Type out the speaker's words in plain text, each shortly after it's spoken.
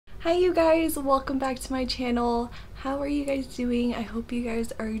Hi you guys, welcome back to my channel. How are you guys doing? I hope you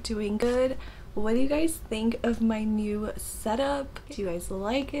guys are doing good. What do you guys think of my new setup? Do you guys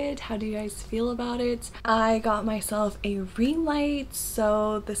like it? How do you guys feel about it? I got myself a ring light,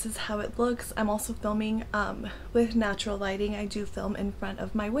 so this is how it looks. I'm also filming with natural lighting. I do film in front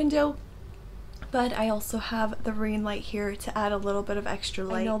of my window, but I also have the ring light here to add a little bit of extra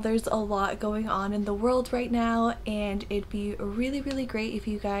light. I know there's a lot going on in the world right now, and it'd be really great if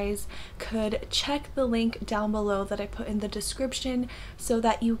you guys could check the link down below that I put in the description so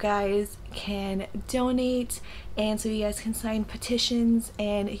that you guys can donate and so you guys can sign petitions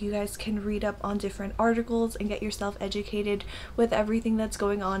and you guys can read up on different articles and get yourself educated with everything that's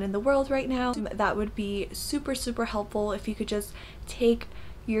going on in the world right now. That would be super helpful if you could just take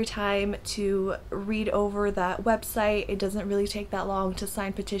your time to read over that website. It doesn't really take that long to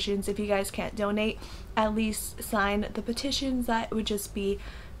sign petitions. If you guys can't donate, at least sign the petitions. That would just be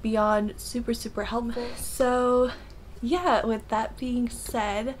beyond super helpful. So yeah, with that being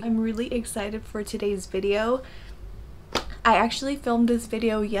said, I'm really excited for today's video. I actually filmed this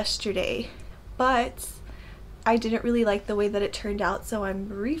video yesterday, but I didn't really like the way that it turned out, so I'm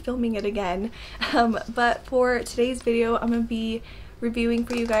refilming it again. But for today's video, I'm gonna be reviewing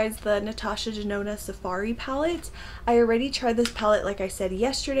for you guys the Natasha Denona Safari Palette. I already tried this palette, like I said,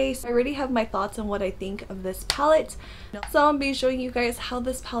 yesterday, so I already have my thoughts on what I think of this palette. So I'm be showing you guys how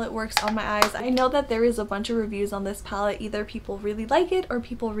this palette works on my eyes. I know that there is a bunch of reviews on this palette. Either people really like it or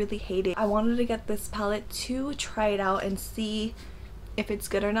people really hate it. I wanted to get this palette to try it out and see if it's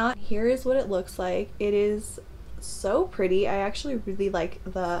good or not. Here is what it looks like. It is so pretty. I actually really like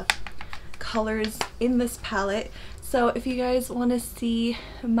the colors in this palette. So if you guys want to see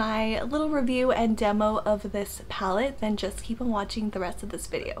my little review and demo of this palette, then just keep on watching the rest of this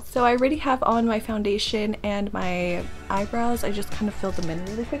video. So I already have on my foundation and my eyebrows. I just kind of filled them in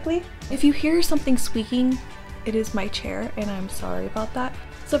really quickly. If you hear something squeaking, it is my chair and I'm sorry about that.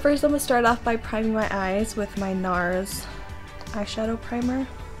 So first I'm going to start off by priming my eyes with my NARS eyeshadow primer.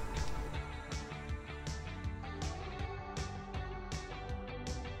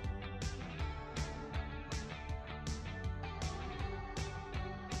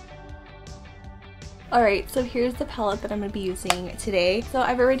 Alright, so here's the palette that I'm going to be using today. So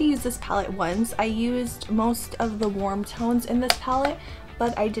I've already used this palette once. I used most of the warm tones in this palette,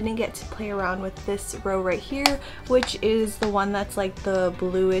 but I didn't get to play around with this row right here, which is the one that's like the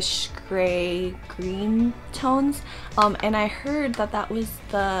bluish gray green tones. And I heard that that was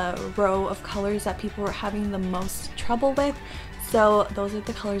the row of colors that people were having the most trouble with. So those are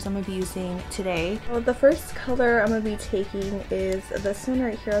the colors I'm going to be using today. So the first color I'm going to be taking is this one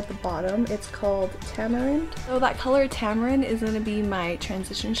right here at the bottom. It's called Tamarind. So that color Tamarind is going to be my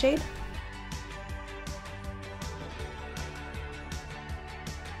transition shade.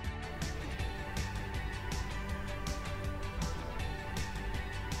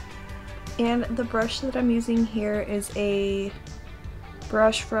 And the brush that I'm using here is a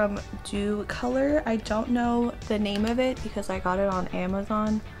brush from Do Color. I don't know the name of it because I got it on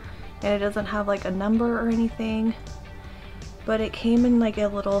Amazon and it doesn't have like a number or anything, but it came in like a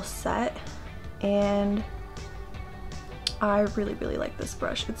little set and I really like this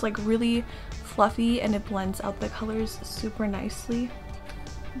brush. It's like really fluffy and it blends out the colors super nicely.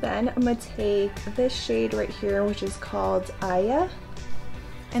 Then I'm gonna take this shade right here, which is called Aya,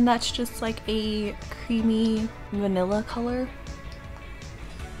 and that's just like a creamy vanilla color.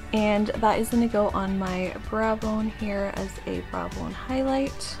 And that is going to go on my brow bone here as a brow bone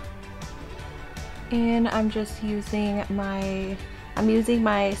highlight. And I'm just using my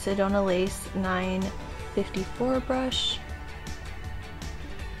Sedona Lace 954 brush.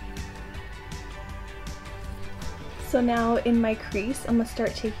 So now in my crease, I'm going to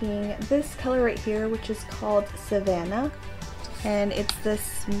start taking this color right here, which is called Savannah. And it's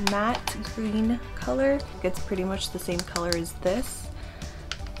this matte green color. It's pretty much the same color as this.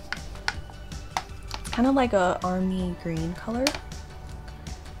 Kind of like a army green color,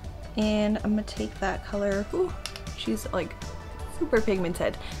 and I'm gonna take that color. Ooh, she's like super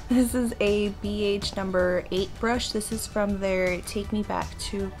pigmented. This is a BH number 8 brush. This is from their Take Me Back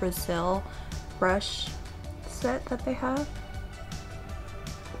to Brazil brush set that they have.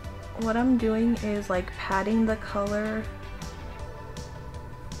 What I'm doing is like patting the color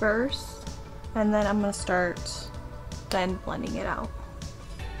first, and then I'm gonna start then blending it out.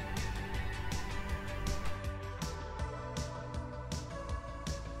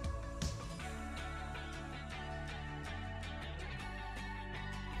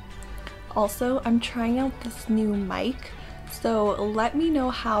 Also, I'm trying out this new mic, so let me know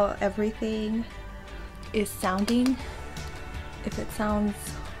how everything is sounding. If it sounds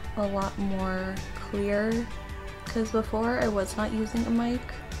a lot more clear, because before I was not using a mic.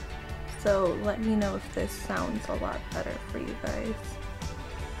 So let me know if this sounds a lot better for you guys.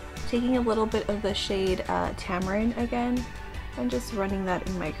 Taking a little bit of the shade Tamarind again and just running that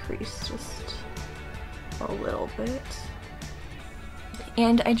in my crease just a little bit.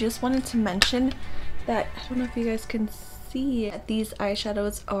 And I just wanted to mention that, I don't know if you guys can see, these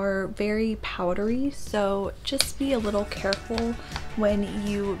eyeshadows are very powdery, so just be a little careful when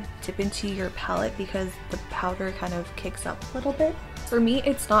you dip into your palette because the powder kind of kicks up a little bit. For me,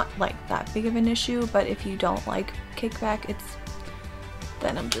 it's not like that big of an issue, but if you don't like kickback,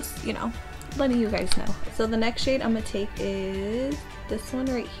 then I'm just, you know, letting you guys know. So the next shade I'm gonna take is this one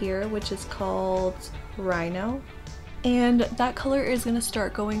right here, which is called Rhino. And that color is gonna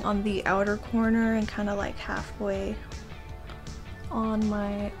start going on the outer corner and kind of like halfway on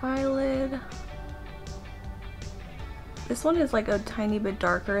my eyelid. This one is like a tiny bit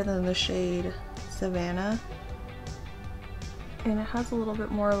darker than the shade Savannah. And it has a little bit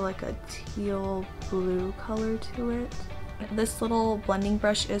more like a teal blue color to it. This little blending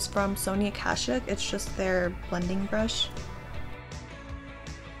brush is from Sonia Kashuk. It's just their blending brush.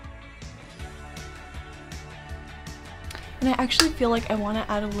 And I actually feel like I want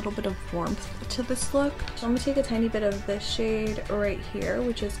to add a little bit of warmth to this look. So I'm going to take a tiny bit of this shade right here,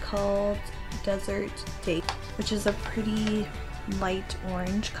 which is called Desert Date, which is a pretty light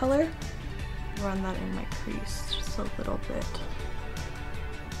orange color. Run that in my crease just a little bit.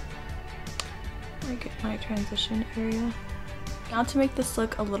 I get my transition area. Now to make this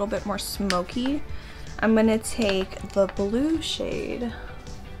look a little bit more smoky, I'm going to take the blue shade,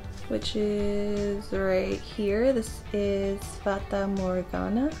 which is right here. This is Fata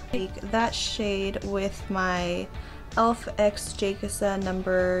Morgana. Take that shade with my e.l.f. X Jacasa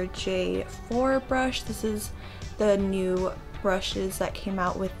number J4 brush. This is the new brushes that came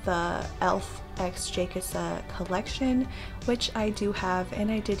out with the e.l.f. X Jacasa collection, which I do have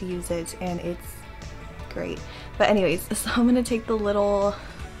and I did use it and it's great. But anyways, so I'm gonna take the little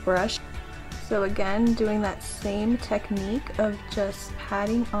brush. So again, doing that same technique of just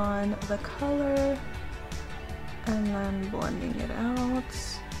patting on the color and then blending it out.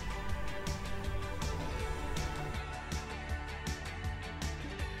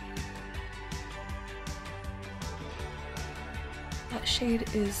 That shade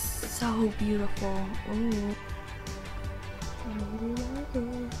is so beautiful. Ooh. I really love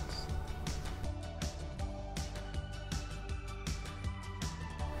it.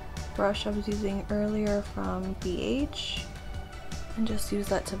 Brush I was using earlier from BH and just use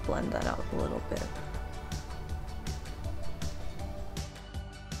that to blend that out a little bit.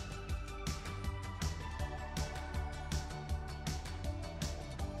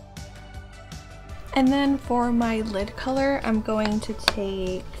 And then for my lid color, I'm going to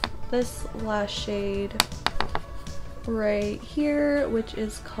take this last shade right here, which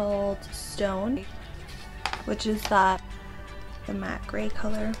is called Stone, which is the matte gray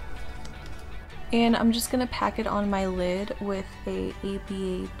color. And I'm just gonna pack it on my lid with a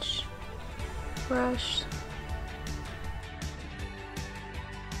ABH brush.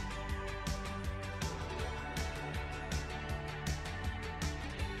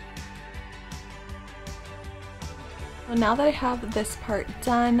 So now that I have this part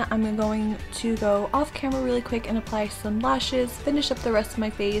done, I'm going to go off camera really quick and apply some lashes, finish up the rest of my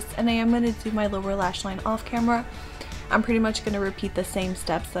face, and I am going to do my lower lash line off camera. I'm pretty much going to repeat the same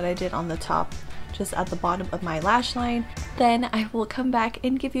steps that I did on the top, just at the bottom of my lash line. Then I will come back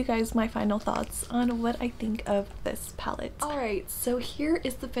and give you guys my final thoughts on what I think of this palette. Alright, so here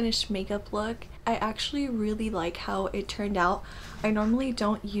is the finished makeup look. I actually really like how it turned out. I normally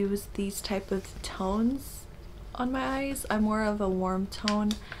don't use these type of tones on my eyes. I'm more of a warm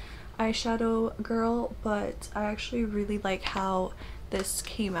tone eyeshadow girl, but I actually really like how this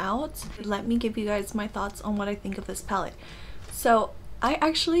came out. Let me give you guys my thoughts on what I think of this palette. So I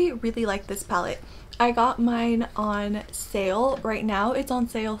actually really like this palette. I got mine on sale. Right now it's on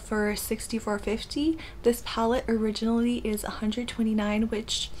sale for $64.50. This palette originally is $129,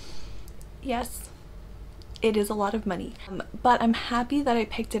 which, yes, it is a lot of money. But I'm happy that I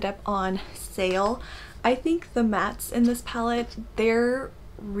picked it up on sale. I think the mattes in this palette, they're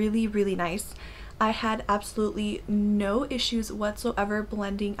really, really nice. I had absolutely no issues whatsoever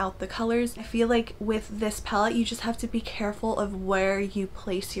blending out the colors. I feel like with this palette, you just have to be careful of where you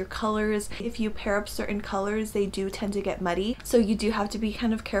place your colors. If you pair up certain colors, they do tend to get muddy. So you do have to be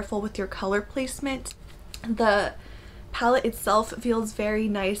kind of careful with your color placement. The palette itself feels very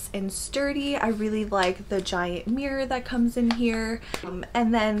nice and sturdy. I really like the giant mirror that comes in here.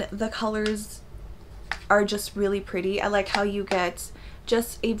 And then the colors are just really pretty. I like how you get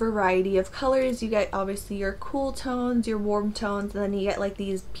just a variety of colors. You get obviously your cool tones, your warm tones, and then you get like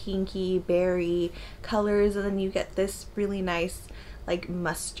these pinky berry colors, and then you get this really nice like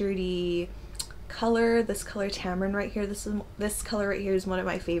mustardy color, this color Tamarind right here. This color right here is one of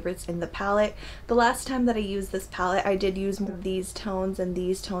my favorites in the palette. The last time that I used this palette, I did use more of these tones and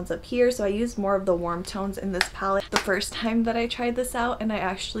these tones up here, so I used more of the warm tones in this palette the first time that I tried this out, and I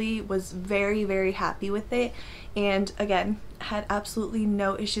actually was very, very happy with it, and again, had absolutely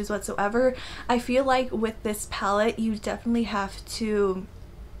no issues whatsoever. I feel like with this palette, you definitely have to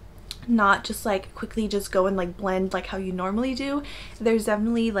not just like quickly just go and like blend like how you normally do. There's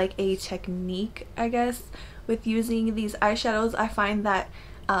definitely like a technique, I guess, with using these eyeshadows. I find that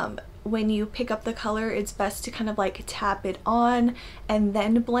when you pick up the color, it's best to kind of like tap it on and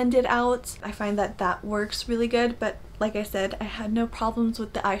then blend it out. I find that that works really good, but like I said, I had no problems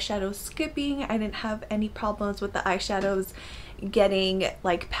with the eyeshadows skipping. I didn't have any problems with the eyeshadows getting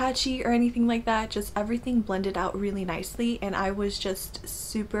like patchy or anything like that. Just everything blended out really nicely, and I was just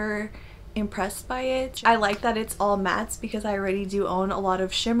super impressed by it. I like that it's all mattes because I already do own a lot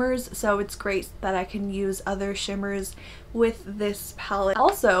of shimmers, so it's great that I can use other shimmers with this palette.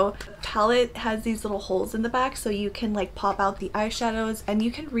 Also, the palette has these little holes in the back, so you can like pop out the eyeshadows and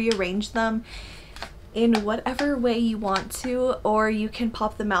you can rearrange them in whatever way you want to, or you can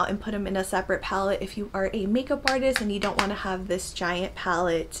pop them out and put them in a separate palette if you are a makeup artist and you don't want to have this giant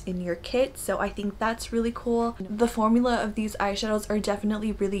palette in your kit. So I think that's really cool. The formula of these eyeshadows are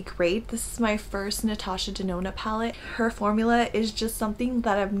definitely really great. This is my first Natasha Denona palette. Her formula is just something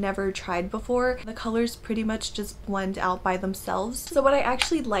that I've never tried before. The colors pretty much just blend out by themselves. So what I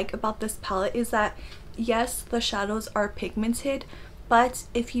actually like about this palette is that yes, the shadows are pigmented, but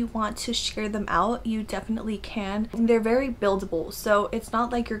if you want to sheer them out, you definitely can. And they're very buildable, so it's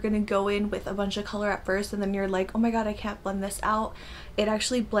not like you're gonna go in with a bunch of color at first and then you're like, oh my god, I can't blend this out. It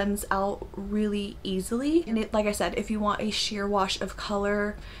actually blends out really easily. And it, like I said, if you want a sheer wash of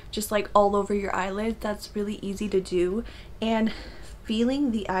color just like all over your eyelids, that's really easy to do. And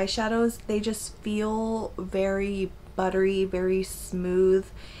feeling the eyeshadows, they just feel very buttery, very smooth.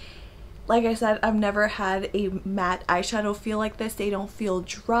 Like I said, I've never had a matte eyeshadow feel like this. They don't feel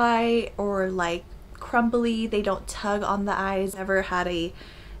dry or like crumbly. They don't tug on the eyes. Never had a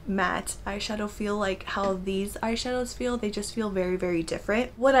matte eyeshadow feel like how these eyeshadows feel. They just feel very, very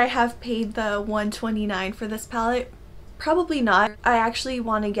different. Would I have paid the $129 for this palette? Probably not. I actually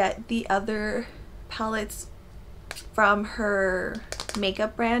want to get the other palettes from her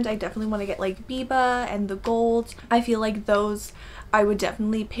makeup brand. I definitely want to get like Biba and the Gold. I feel like those I would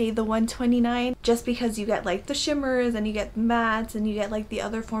definitely pay the $129 just because you get like the shimmers and you get mattes and you get like the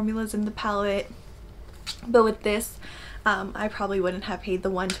other formulas in the palette. But with this, I probably wouldn't have paid the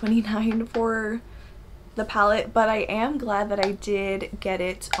 $129 for the palette, but I am glad that I did get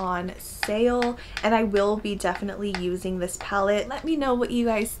it on sale, and I will be definitely using this palette. Let me know what you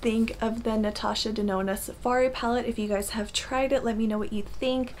guys think of the Natasha Denona Safari palette. If you guys have tried it, let me know what you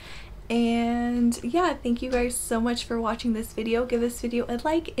think. And yeah, thank you guys so much for watching this video. Give this video a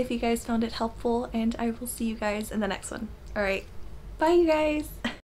like if you guys found it helpful, and I will see you guys in the next one. Alright, bye you guys!